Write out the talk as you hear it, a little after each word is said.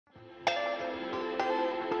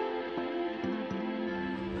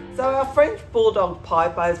So our French Bulldog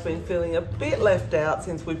Piper has been feeling a bit left out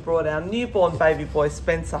since we brought our newborn baby boy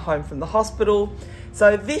Spencer home from the hospital.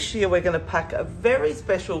 So this year we're going to pack a very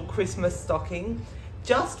special Christmas stocking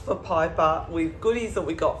just for Piper with goodies that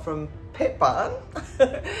we got from Pet Barn.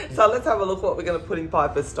 So let's have a look what we're going to put in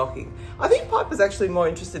Piper's stocking. I think Piper's actually more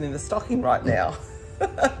interested in the stocking right now.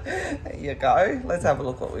 There you go. Let's have a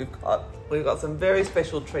look what we've got. We've got some very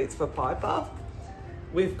special treats for Piper.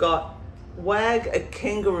 We've got Wag a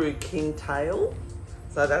kangaroo king tail.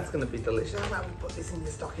 So that's going to be delicious. I'm going to put this in the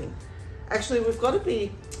stocking. Actually, we've got to be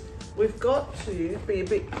a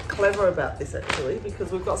bit clever about this actually,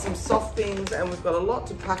 because we've got some soft things and we've got a lot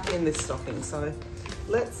to pack in this stocking. So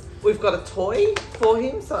we've got a toy for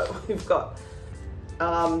him. So we've got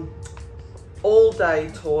all day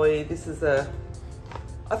toy. This is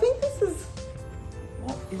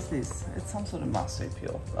what is this? It's some sort of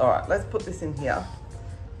marsupial. All right, let's put this in here.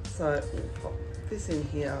 So we'll pop this in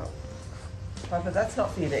here. Piper, that's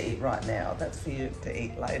not for you to eat right now. That's for you to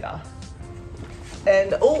eat later.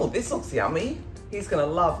 And oh, this looks yummy. He's gonna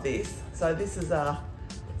love this. So this is some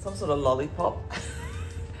sort of lollipop,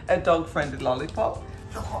 a dog-friended lollipop.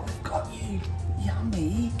 Look what we've got you.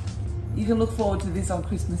 Yummy. You can look forward to this on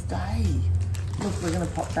Christmas Day. Look, we're gonna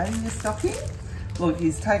pop that in your stocking. Look,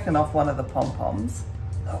 he's taken off one of the pom-poms.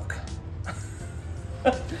 Look.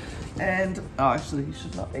 And, oh, actually, you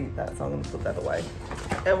should not eat that, so I'm going to put that away.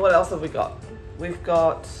 And what else have we got? We've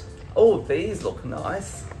got, oh, these look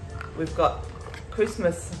nice. We've got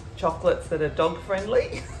Christmas chocolates that are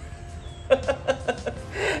dog-friendly.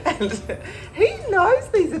 And he knows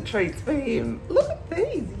these are treats for him. Look at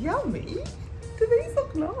these, yummy. Do these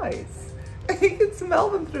look nice? You can smell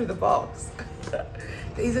them through the box.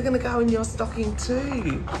 These are going to go in your stocking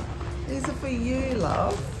too. These are for you,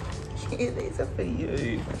 love. Yeah, these are for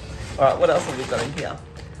you. All right, what else have we got in here?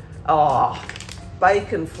 Oh,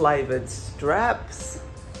 bacon flavoured straps.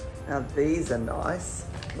 Now these are nice.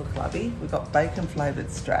 Look, lovey, we've got bacon flavoured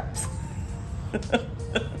straps.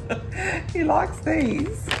 He likes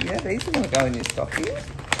these. Yeah, these are going to go in your stocking.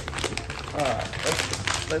 All right,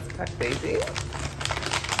 let's pack these in.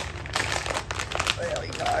 There we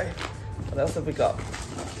go. What else have we got?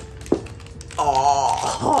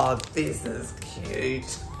 Oh, this is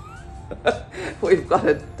cute. We've got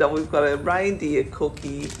a reindeer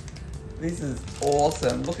cookie. This is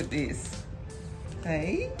awesome. Look at this.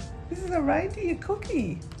 Hey, this is a reindeer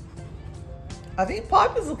cookie. I think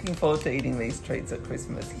Piper's looking forward to eating these treats at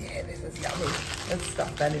Christmas. Yeah, this is yummy. Let's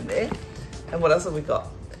stuff that in there. And what else have we got?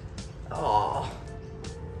 Oh,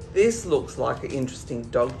 this looks like an interesting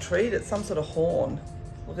dog treat. It's some sort of horn.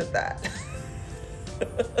 Look at that.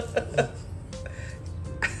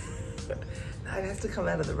 No, it has to come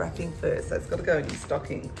out of the wrapping first. So it's got to go in your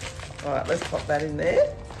stocking. All right, let's pop that in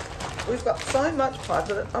there. We've got so much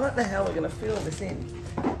Piper that I don't know how we're going to fill this in.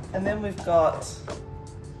 And then we've got,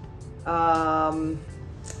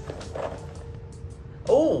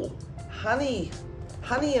 oh, honey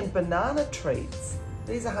and banana treats.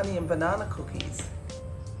 These are honey and banana cookies.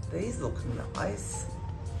 These look nice.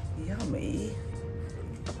 Yummy.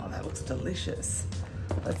 Oh, that looks delicious.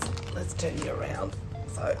 Let's turn you around.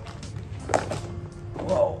 So,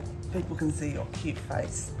 whoa, people can see your cute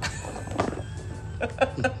face.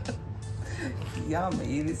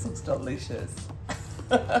 Yummy, this looks delicious.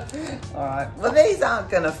 All right, well, these aren't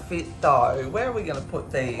gonna fit though. Where are we gonna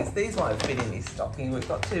put these? These won't fit in his stocking. We've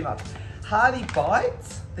got too much. Hearty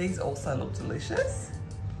Bites, these also look delicious.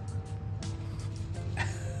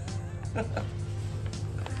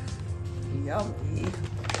 Yummy.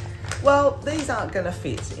 Well, these aren't going to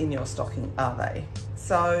fit in your stocking, are they?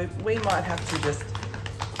 So we might have to just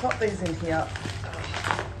pop these in here.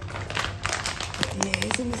 Yeah,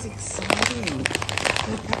 isn't this exciting?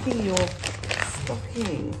 We're packing your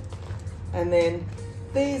stocking. And then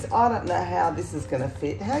these, I don't know how this is going to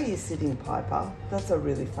fit. How are you sitting, Piper? That's a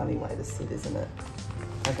really funny way to sit, isn't it?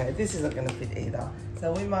 Okay, this isn't going to fit either.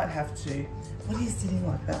 So we might have to, what are you sitting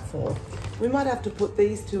like that for? We might have to put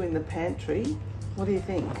these two in the pantry. What do you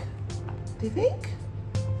think? Do you think?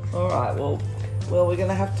 All right, well, we're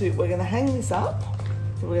gonna hang this up.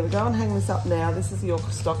 So we're gonna go and hang this up now. This is your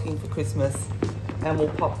stocking for Christmas. And we'll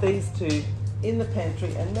pop these two in the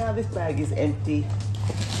pantry. And now this bag is empty.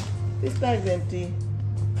 This bag's empty.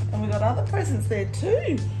 And we've got other presents there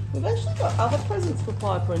too. We've actually got other presents for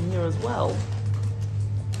Piper in here as well.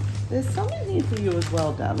 There's some in here for you as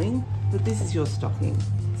well, darling. But this is your stocking.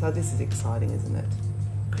 So this is exciting, isn't it?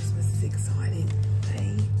 Christmas is exciting.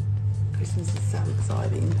 Hey? Christmas is so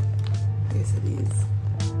exciting. Yes, it is.